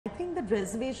think that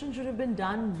reservation should have been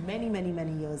done many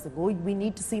years ago. We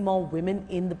need to see more women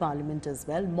in the parliament as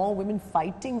well, more women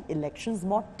fighting elections,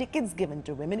 more tickets given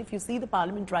to women. If you see the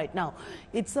parliament right now,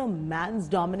 it's a man's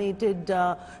dominated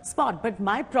spot. But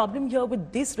my problem here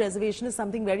with this reservation is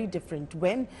something very different.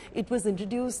 When it was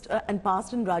introduced and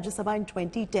passed in Rajya Sabha in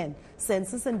 2010,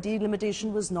 census and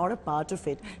delimitation was not a part of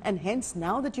it. And hence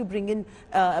now that you bring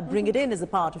it in as a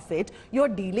part of it, you're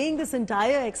delaying this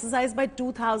entire exercise by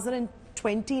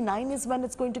 2029 is when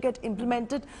it's going to get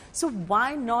implemented. So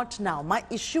why not now? My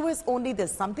issue is only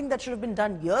this. Something that should have been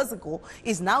done years ago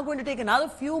is now going to take another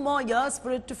few more years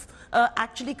for it to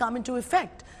actually come into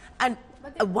effect. And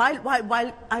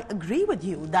while I agree with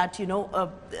you that, you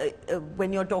know,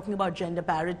 when you're talking about gender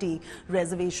parity,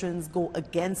 reservations go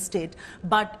against it,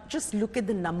 but just look at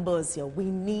the numbers here. We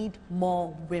need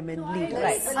more women leaders.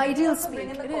 Right. Ideal speak.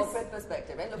 Bring in the corporate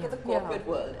perspective, right? Look at the corporate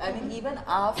world. I mean, even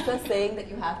after saying that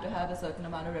you have to have a certain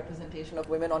amount of representation of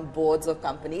women on boards of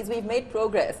companies, we've made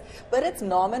progress, but it's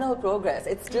nominal progress.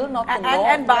 It's still not the norm.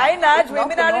 And by and large,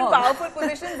 women are in powerful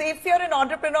positions. If you're an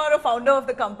entrepreneur or founder of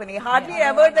the company, hardly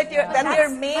ever that you're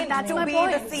made to be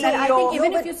the CEO. I think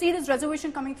even if you see this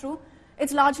reservation coming through,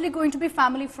 it's largely going to be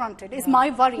family fronted. Is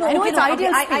my worry. No, I know it's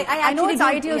ideal speak. I know it's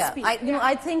ideal speak.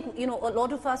 I think, you know, a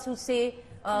lot of us who say,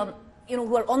 you know,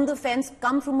 who are on the fence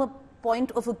come from a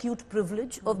point of acute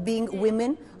privilege of being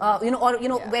women, you know, or, you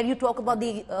know, where you talk about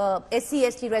the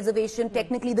SC/ST reservation,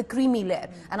 technically the creamy layer.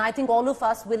 And I think all of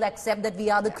us will accept that we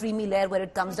are the creamy layer where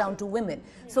it comes down to women.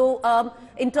 So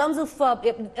in terms of,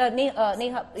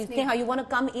 Sneha, you want to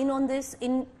come in on this?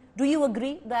 Do you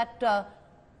agree that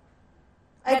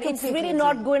that it's really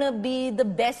not going to be the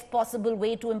best possible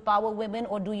way to empower women,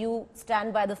 or do you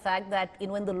stand by the fact that, you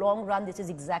know, in the long run, this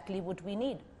is exactly what we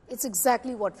need? It's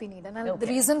exactly what we need. And the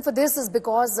reason for this is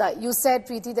because you said,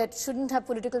 Preeti, that shouldn't have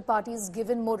political parties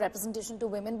given more representation to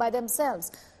women by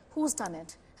themselves. Who's done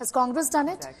it? Has Congress done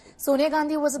it? Exactly. Sonia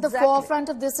Gandhi was at the forefront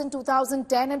of this in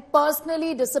 2010 and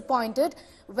personally disappointed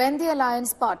when the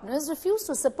alliance partners refused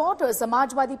to support her.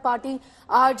 Samajwadi Party,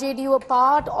 RJD, were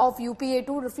part of UPA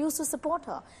too, refused to support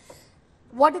her.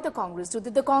 What did the Congress do?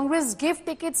 Did the Congress give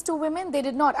tickets to women? They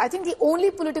did not. I think the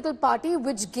only political party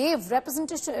which gave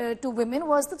representation to women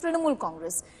was the Trinamool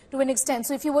Congress to an extent.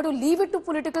 So if you were to leave it to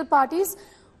political parties,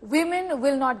 women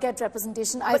will not get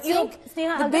representation. I think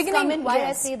the beginning, why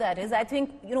I say that is, I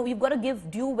think, you know, you've got to give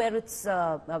due where it's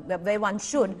where one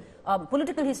should.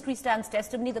 Political history stands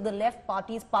testimony that the left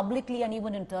parties publicly and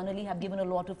even internally have given a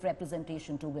lot of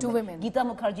representation to women. Geeta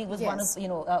Mukherjee was one of,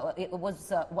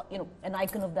 you know, an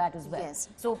icon of that as well. Yes.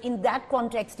 So in that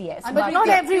context, yes. But not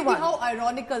everyone. How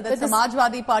ironical that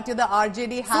Samajwadi Party or the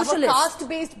RJD have a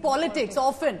caste-based politics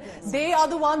often. Yes. They are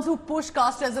the ones who push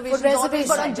caste reservations,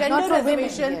 but on gender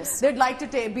reservation, they'd like to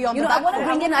be on the back. I want to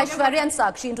bring in Aishwarya and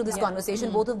Sakshi into this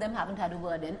conversation. Both of them haven't had a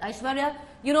word in. Aishwarya,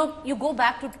 you know, you go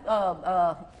back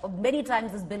to many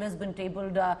times this bill has been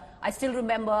tabled. I still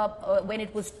remember when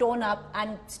it was torn up,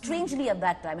 and strangely at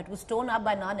that time, it was torn up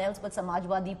by none else but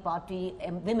Samajwadi Party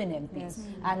women MPs. Yes.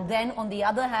 And then on the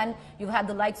other hand, you've had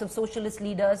the likes of socialist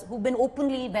leaders who've been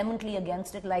openly, vehemently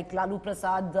against it, like Lalu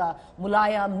Prasad,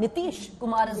 Mulayam, Nitish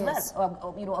Kumar as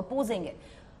well, you know, opposing it.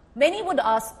 Many would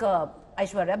ask,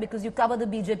 Aishwarya, because you cover the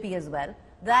BJP as well,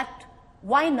 that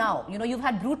why now? You know, you've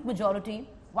had brute majority.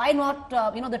 Why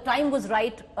not, you know, the time was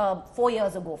right 4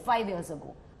 years ago, 5 years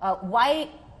ago. Why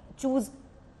choose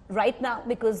right now?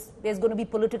 Because there's going to be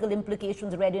political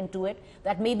implications read into it,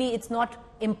 that maybe it's not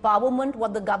empowerment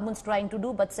what the government's trying to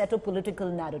do, but set a political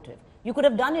narrative. You could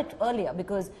have done it earlier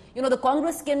because, you know, the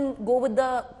Congress can go with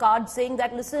the card saying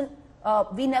that, listen,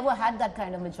 we never had that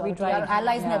kind of majority. Our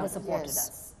allies never supported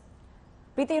us.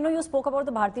 Preeti, you know, you spoke about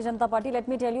the Bharatiya Janata Party. Let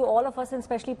me tell you, all of us, and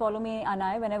especially Paulomi and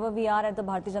I, whenever we are at the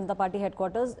Bharatiya Janata Party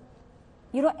headquarters,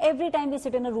 you know, every time we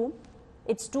sit in a room,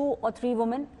 it's 2 or 3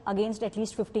 women against at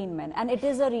least 15 men. And it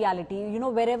is a reality. You know,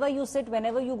 wherever you sit,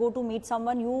 whenever you go to meet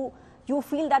someone, you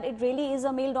feel that it really is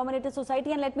a male-dominated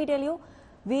society. And let me tell you,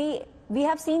 we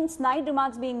have seen snide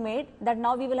remarks being made that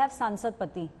now we will have Sansad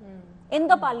Pati in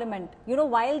the parliament. You know,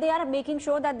 while they are making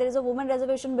sure that there is a women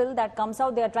reservation bill that comes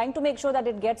out, they are trying to make sure that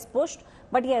it gets pushed.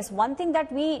 But yes, one thing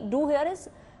that we do here is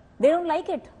they don't like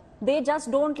it. They just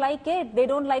don't like it. They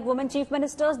don't like women chief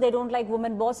ministers. They don't like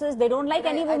women bosses. They don't like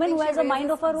any woman who has a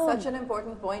mind of her own. Such an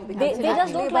important point because they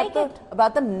just don't like it.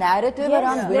 About the narrative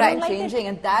around women changing,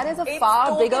 and that is a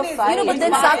far bigger fight. You know, but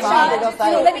then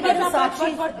Sakshi, let me get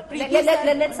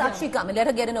Sakshi. Let Sakshi come and let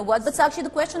her get in a word. But Sakshi,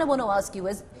 the question I want to ask you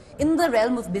is, in the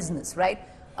realm of business, right?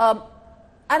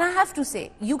 And I have to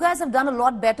say, you guys have done a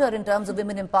lot better in terms of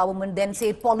women empowerment than,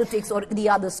 say, politics or the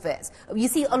other spheres. You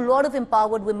see a lot of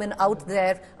empowered women out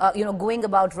there, going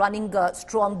about running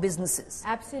strong businesses.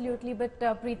 Absolutely, but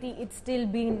Preeti, it's still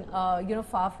been,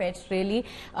 far-fetched, really.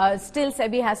 Still,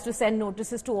 SEBI has to send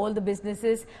notices to all the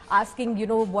businesses asking,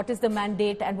 what is the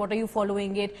mandate and what are you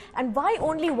following it? And why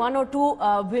only 1 or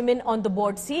 2 women on the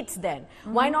board seats then?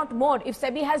 Why not more? If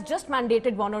SEBI has just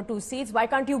mandated 1 or 2 seats, why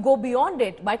can't you go beyond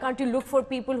it? Why can't you look for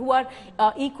people who are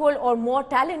equal or more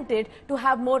talented to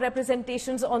have more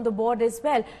representations on the board as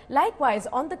well? Likewise,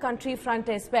 on the country front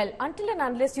as well, until and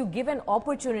unless you give an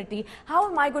opportunity, how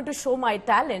am I going to show my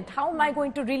talent? How am I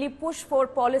going to really push for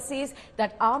policies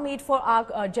that are made for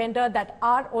our gender, that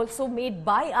are also made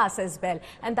by us as well?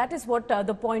 And that is what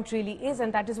the point really is,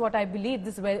 and that is what I believe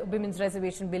this Women's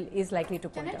Reservation Bill is likely to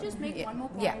point out. Can I just make one more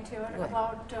point here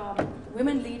about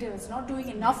women leaders not doing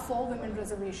enough for women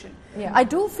reservation? I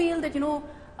do feel that,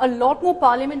 a lot more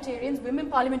women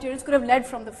parliamentarians could have led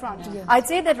from the front. I'd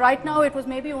say that right now it was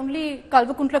maybe only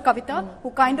Kalvakuntla Kavita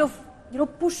who kind of,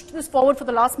 pushed this forward for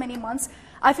the last many months.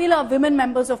 I feel our women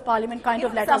members of parliament kind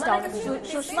of let us down.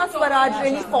 Sushma Swaraj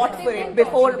really fought for it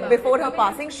before her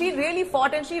passing. She really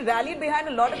fought and she rallied behind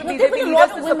a lot of the BJP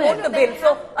leaders to support the bill.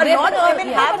 So a lot of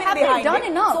women have been behind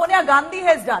it. Sonia Gandhi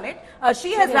has done it.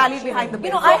 She has rallied behind the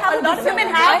bill. A lot of women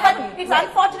have, but it's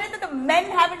unfortunate that the men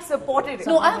haven't supported it.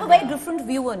 No, I have a very different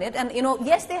view on it. And,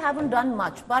 yes, they haven't done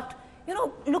much, but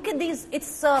look at these.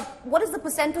 It's what is the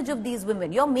percentage of these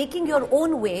women? You're making your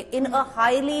own way in a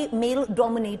highly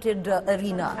male-dominated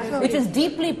arena, which is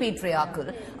deeply patriarchal.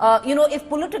 If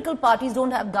political parties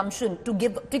don't have gumption to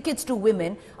give tickets to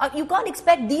women, you can't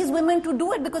expect these women to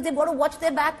do it because they've got to watch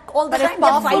their back all the time.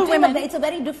 They're fighting. It's a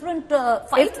very different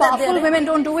fight. If powerful women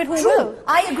don't do it, who will?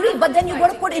 I agree, but then you've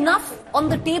got to put enough on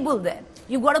the table then.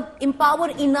 You've got to empower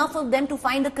enough of them to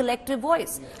find a collective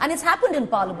voice. And it's happened in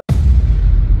Parliament.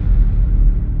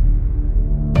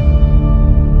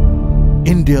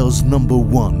 India's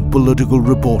 #1 political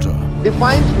reporter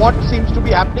defines what seems to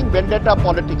be happening, vendetta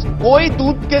politics. कोई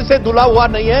दूध के से धुला हुआ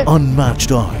नहीं है.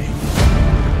 Unmatched eye,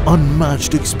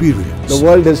 unmatched experience. The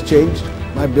world has changed.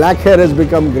 My black hair has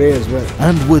become grey as well.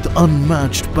 And with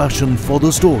unmatched passion for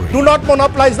the story. Do not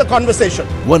monopolize the conversation.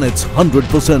 When it's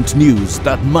 100% news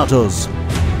that matters.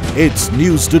 It's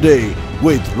News Today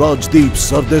with Rajdeep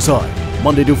Sardesai.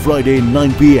 Monday to Friday,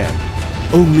 9 p.m.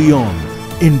 Only on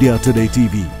India Today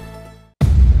TV.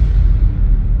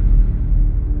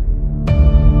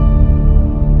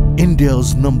 India's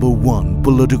 #1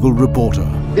 political reporter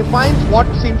defines what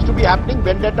seems to be happening,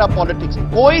 vendetta politics.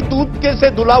 कोई दूध के से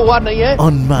धुला हुआ नहीं है.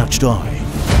 Unmatched eye,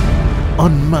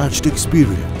 unmatched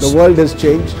experience. The world has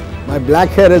changed. My black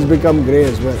hair has become grey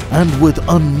as well. And with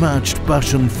unmatched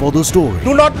passion for the story.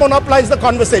 Do not monopolize the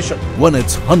conversation. When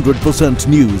it's 100%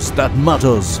 news that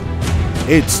matters.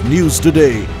 It's News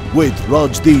Today with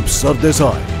Rajdeep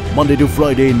Sardesai. Monday to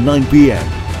Friday, 9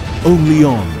 p.m. Only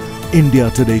on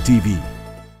India Today TV.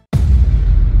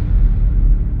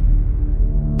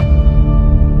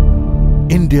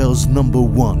 India's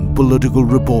 #1 political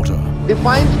reporter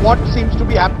defines what seems to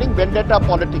be happening, vendetta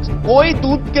politics. कोई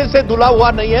दूध के से धुला हुआ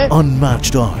नहीं है.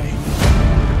 Unmatched eye,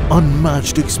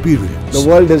 unmatched experience. The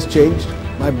world has changed.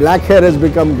 My black hair has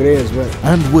become grey as well.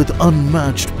 And with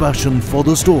unmatched passion for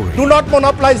the story. Do not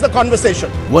monopolize the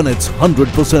conversation. When it's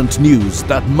 100% news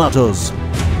that matters.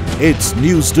 It's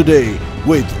News Today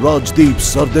with Rajdeep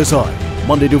Sardesai.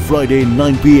 Monday to Friday,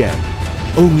 9 p.m.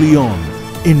 Only on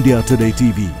India Today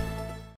TV.